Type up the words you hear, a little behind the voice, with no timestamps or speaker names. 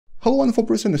Hello wonderful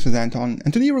person, this is Anton,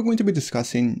 and today we're going to be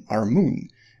discussing our moon,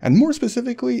 and more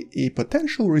specifically, a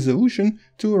potential resolution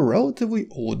to a relatively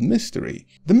old mystery.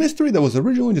 The mystery that was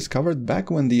originally discovered back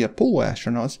when the Apollo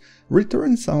astronauts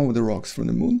returned some of the rocks from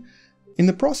the moon, in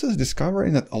the process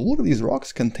discovering that a lot of these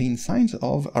rocks contain signs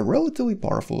of a relatively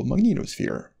powerful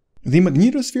magnetosphere. The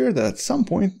magnetosphere that at some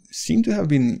point seemed to have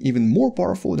been even more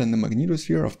powerful than the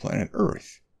magnetosphere of planet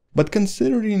Earth. But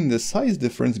considering the size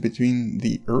difference between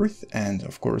the Earth and,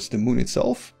 of course, the Moon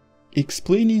itself,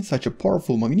 explaining such a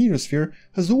powerful magnetosphere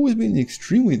has always been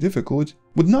extremely difficult,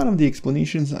 with none of the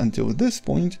explanations until this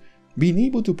point being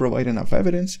able to provide enough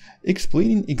evidence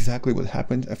explaining exactly what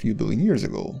happened a few billion years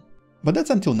ago. But that's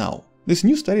until now. This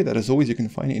new study that as always you can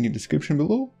find in the description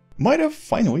below might have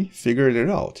finally figured it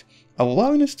out,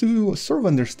 allowing us to sort of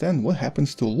understand what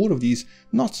happens to a lot of these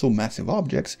not so massive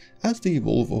objects as they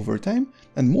evolve over time,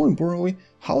 and more importantly,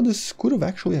 how this could have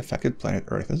actually affected planet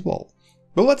Earth as well.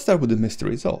 But let's start with the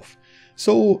mystery itself.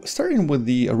 So, starting with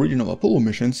the original Apollo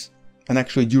missions, and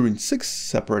actually during 6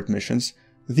 separate missions,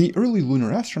 the early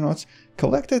lunar astronauts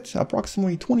collected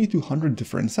approximately 2200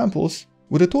 different samples,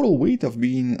 with a total weight of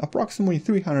being approximately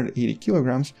 380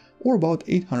 kilograms or about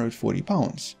 840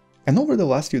 pounds. And over the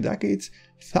last few decades,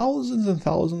 thousands and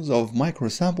thousands of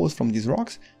microsamples from these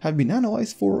rocks have been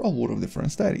analyzed for a lot of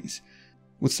different studies,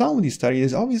 with some of these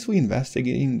studies obviously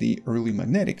investigating the early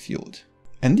magnetic field.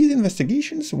 And these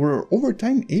investigations were over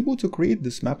time able to create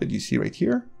this map that you see right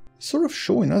here, sort of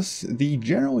showing us the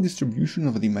general distribution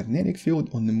of the magnetic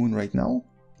field on the moon right now,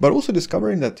 but also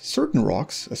discovering that certain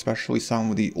rocks, especially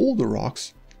some of the older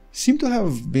rocks, seem to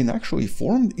have been actually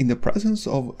formed in the presence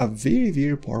of a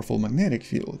very powerful magnetic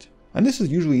field. And this is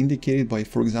usually indicated by,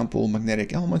 for example,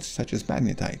 magnetic elements such as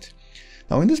magnetite.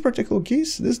 Now in this particular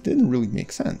case, this didn't really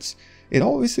make sense. It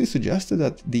obviously suggested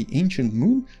that the ancient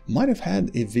moon might have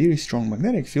had a very strong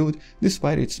magnetic field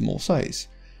despite its small size.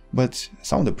 But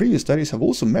some of the previous studies have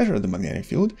also measured the magnetic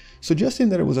field, suggesting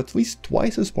that it was at least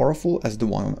twice as powerful as the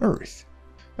one on Earth.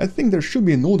 I think there should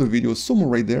be an older video somewhere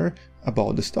right there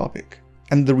about this topic.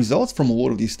 And the results from a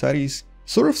lot of these studies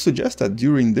sort of suggest that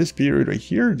during this period right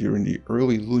here, during the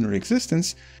early lunar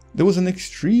existence, there was an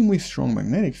extremely strong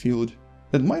magnetic field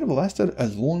that might have lasted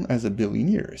as long as 1 billion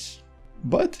years.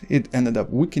 But it ended up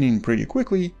weakening pretty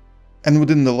quickly, and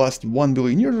within the last 1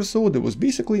 billion years or so, there was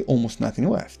basically almost nothing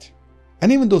left.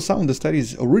 And even though some of the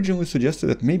studies originally suggested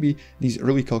that maybe these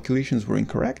early calculations were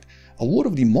incorrect, a lot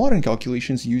of the modern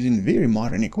calculations using very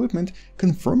modern equipment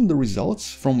confirmed the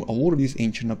results from a lot of these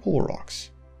ancient Apollo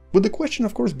rocks. With the question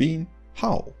of course being,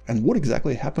 how and what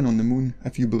exactly happened on the moon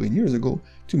a few billion years ago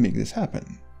to make this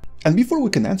happen? And before we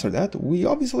can answer that, we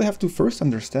obviously have to first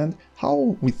understand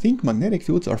how we think magnetic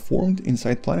fields are formed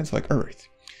inside planets like Earth.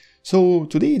 So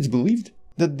today it's believed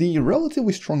that the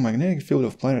relatively strong magnetic field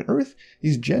of planet Earth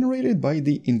is generated by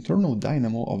the internal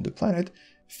dynamo of the planet,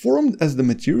 formed as the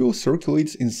material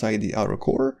circulates inside the outer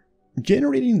core,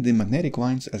 generating the magnetic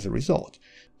lines as a result.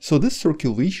 So this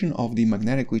circulation of the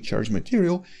magnetically charged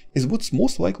material is what's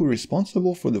most likely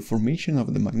responsible for the formation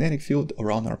of the magnetic field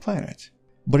around our planet.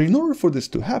 But in order for this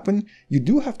to happen, you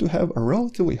do have to have a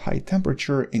relatively high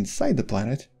temperature inside the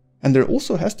planet, and there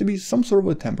also has to be some sort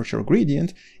of a temperature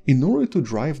gradient in order to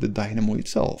drive the dynamo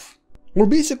itself. Or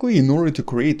basically in order to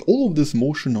create all of this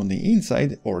motion on the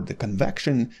inside, or the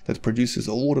convection that produces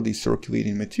a lot of the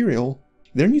circulating material,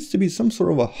 there needs to be some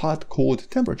sort of a hot-cold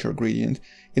temperature gradient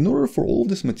in order for all of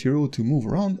this material to move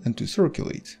around and to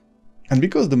circulate. And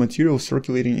because the material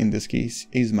circulating in this case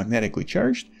is magnetically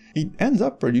charged, it ends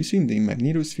up producing the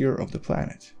magnetosphere of the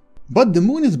planet. But the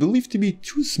moon is believed to be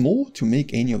too small to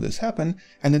make any of this happen,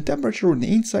 and the temperature on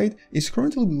the inside is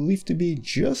currently believed to be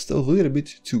just a little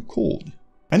bit too cold.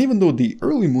 And even though the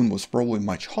early moon was probably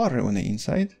much hotter on the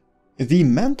inside, the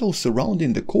mantle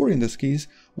surrounding the core in this case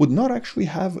would not actually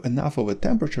have enough of a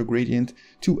temperature gradient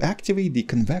to activate the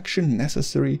convection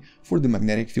necessary for the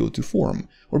magnetic field to form,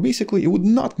 or basically it would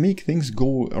not make things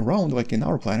go around like in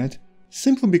our planet,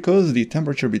 simply because the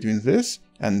temperature between this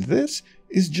and this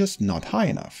is just not high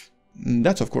enough.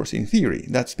 That's of course in theory,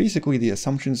 that's basically the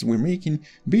assumptions we're making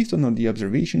based on the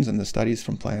observations and the studies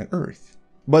from planet Earth.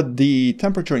 But the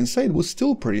temperature inside was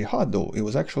still pretty hot though, it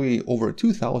was actually over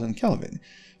 2000 Kelvin.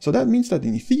 So that means that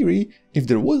in theory, if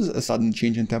there was a sudden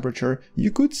change in temperature, you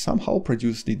could somehow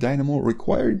produce the dynamo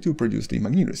required to produce the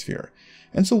magnetosphere.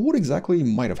 And so what exactly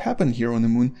might have happened here on the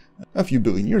moon a few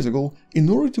billion years ago in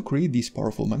order to create these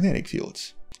powerful magnetic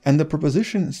fields? And the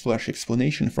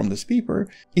proposition/explanation from this paper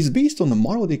is based on the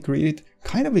model they created,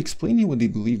 kind of explaining what they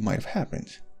believe might have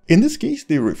happened. In this case,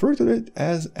 they refer to it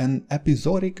as an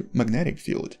episodic magnetic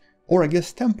field, or I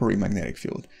guess temporary magnetic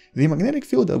field. The magnetic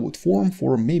field that would form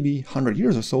for maybe 100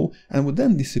 years or so and would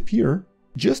then disappear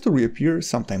just to reappear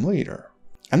sometime later.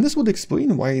 And this would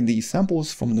explain why the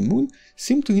samples from the moon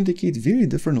seem to indicate very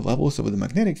different levels of the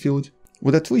magnetic field,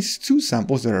 with at least 2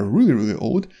 samples that are really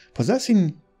old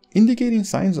indicating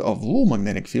signs of low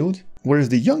magnetic field, whereas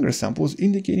the younger samples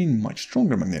indicating much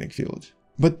stronger magnetic field.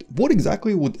 But what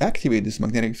exactly would activate this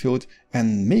magnetic field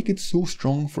and make it so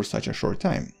strong for such a short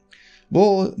time?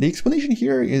 Well, the explanation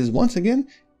here is once again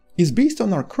based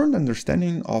on our current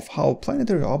understanding of how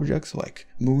planetary objects like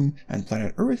Moon and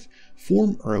planet Earth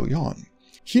form early on.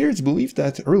 Here it's believed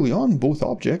that early on both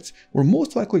objects were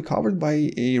most likely covered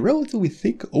by a relatively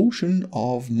thick ocean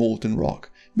of molten rock,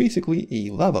 basically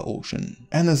a lava ocean.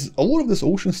 And as a lot of this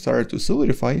ocean started to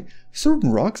solidify,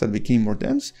 certain rocks that became more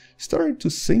dense started to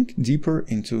sink deeper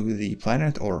into the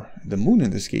planet, or the moon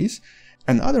in this case,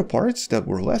 and other parts that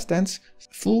were less dense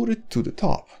floated to the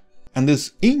top. And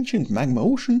this ancient magma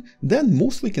ocean then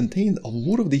mostly contained a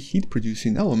lot of the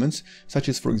heat-producing elements, such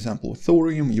as for example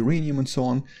thorium, uranium and so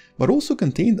on, but also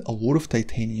contained a lot of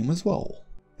titanium as well.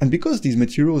 And because these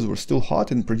materials were still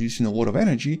hot and producing a lot of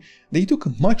energy, they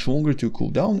took much longer to cool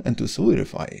down and to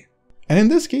solidify. And in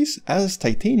this case, as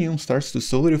titanium starts to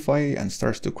solidify and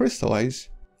starts to crystallize,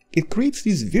 it creates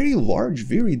these very large,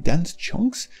 very dense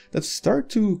chunks that start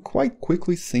to quite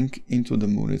quickly sink into the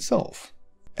moon itself.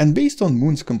 And based on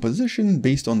Moon's composition,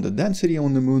 based on the density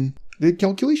on the Moon, the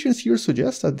calculations here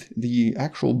suggest that the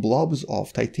actual blobs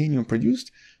of titanium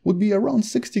produced would be around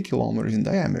 60 kilometers in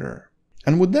diameter,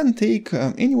 and would then take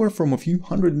anywhere from a few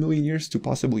 100 million years to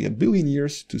possibly 1 billion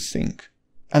years to sink.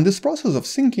 And this process of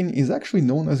sinking is actually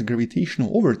known as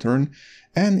gravitational overturn,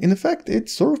 and in effect it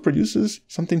sort of produces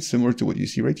something similar to what you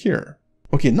see right here.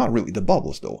 Okay, not really the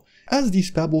bubbles though. As these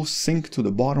pebbles sink to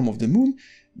the bottom of the Moon,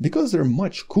 because they're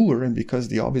much cooler and because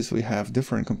they obviously have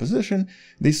different composition,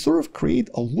 they sort of create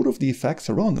a lot of the effects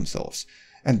around themselves.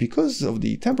 And because of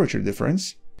the temperature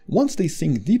difference, once they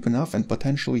sink deep enough and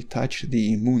potentially touch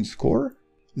the Moon's core,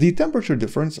 the temperature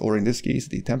difference, or in this case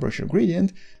the temperature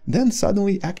gradient, then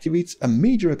suddenly activates a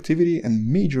major activity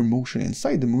and major motion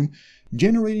inside the Moon,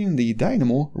 generating the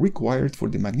dynamo required for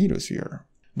the magnetosphere.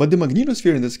 But the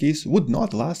magnetosphere in this case would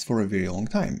not last for a very long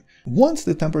time. Once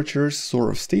the temperatures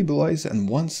sort of stabilize and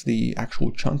once the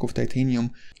actual chunk of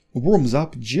titanium warms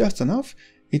up just enough,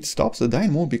 it stops the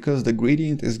dynamo because the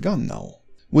gradient is gone now,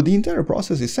 with the entire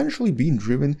process essentially being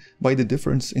driven by the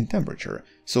difference in temperature.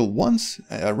 So once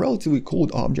a relatively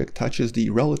cold object touches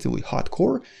the relatively hot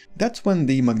core, that's when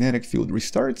the magnetic field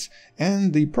restarts,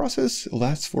 and the process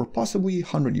lasts for possibly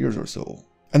 100 years or so.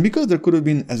 And because there could have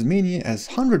been as many as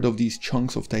 100 of these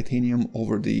chunks of titanium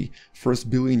over the first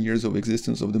billion years of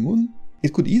existence of the Moon,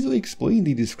 it could easily explain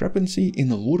the discrepancy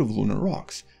in a lot of lunar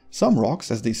rocks. Some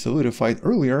rocks, as they solidified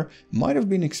earlier, might have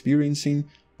been experiencing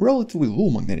relatively low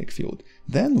magnetic field.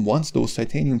 Then, once those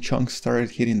titanium chunks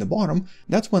started hitting the bottom,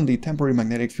 that's when the temporary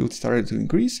magnetic field started to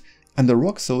increase, and the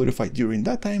rocks solidified during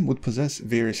that time would possess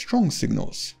very strong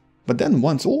signals. But then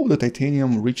once all of the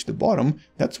titanium reached the bottom,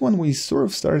 that's when we sort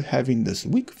of started having this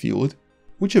weak field,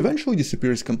 which eventually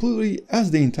disappears completely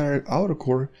as the entire outer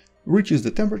core reaches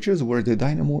the temperatures where the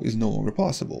dynamo is no longer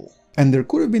possible. And there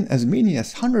could have been as many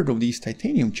as 100 of these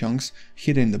titanium chunks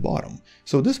hidden in the bottom,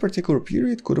 so this particular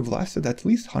period could have lasted at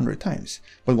least 100 times,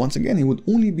 but once again it would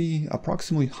only be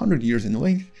approximately 100 years in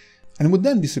length and would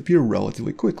then disappear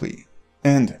relatively quickly.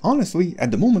 And honestly,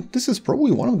 at the moment, this is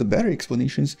probably one of the better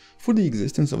explanations for the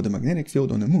existence of the magnetic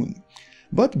field on the Moon.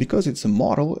 But because it's a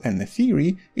model and a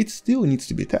theory, it still needs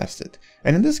to be tested.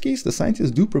 And in this case, the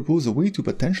scientists do propose a way to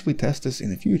potentially test this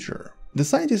in the future. The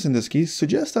scientists in this case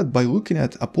suggest that by looking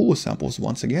at Apollo samples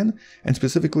once again, and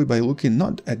specifically by looking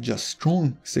not at just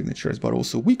strong signatures but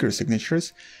also weaker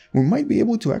signatures, we might be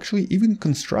able to actually even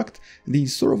construct the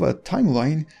sort of a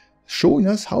timeline showing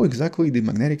us how exactly the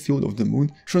magnetic field of the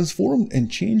Moon transformed and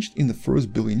changed in the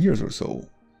first billion years or so.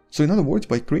 So in other words,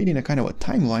 by creating a kind of a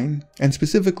timeline, and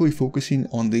specifically focusing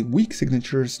on the weak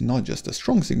signatures, not just the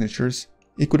strong signatures,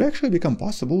 it could actually become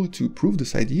possible to prove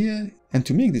this idea and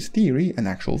to make this theory an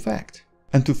actual fact,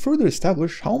 and to further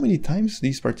establish how many times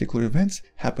these particular events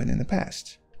happened in the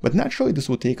past. But naturally this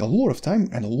would take a lot of time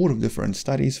and a lot of different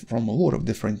studies from a lot of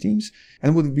different teams,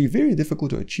 and would be very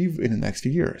difficult to achieve in the next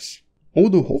few years.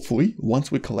 Although hopefully,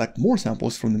 once we collect more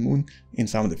samples from the Moon in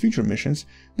some of the future missions,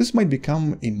 this might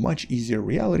become a much easier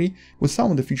reality, with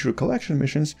some of the future collection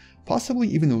missions possibly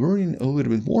even learning a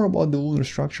little bit more about the lunar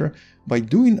structure by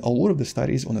doing a lot of the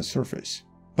studies on the surface.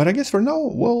 But I guess for now,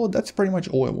 well, that's pretty much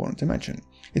all I wanted to mention.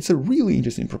 It's a really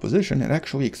interesting proposition. It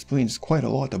actually explains quite a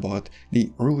lot about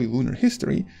the early lunar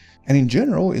history, and in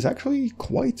general is actually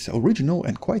quite original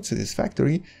and quite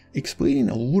satisfactory, explaining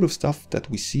a lot of stuff that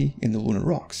we see in the lunar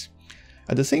rocks.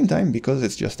 At the same time, because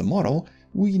it's just a model,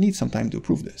 we need some time to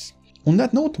prove this. On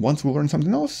that note, once we learn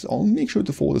something else, I'll make sure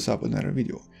to follow this up with another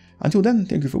video. Until then,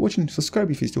 thank you for watching, subscribe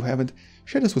if you still haven't,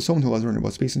 share this with someone who loves learning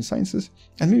about space and sciences,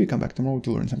 and maybe come back tomorrow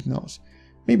to learn something else.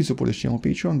 Maybe support this channel on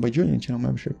Patreon by joining the channel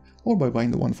membership, or by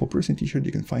buying the wonderful person t-shirt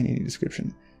you can find in the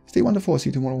description. Stay wonderful, I'll see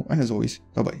you tomorrow, and as always,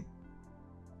 bye bye.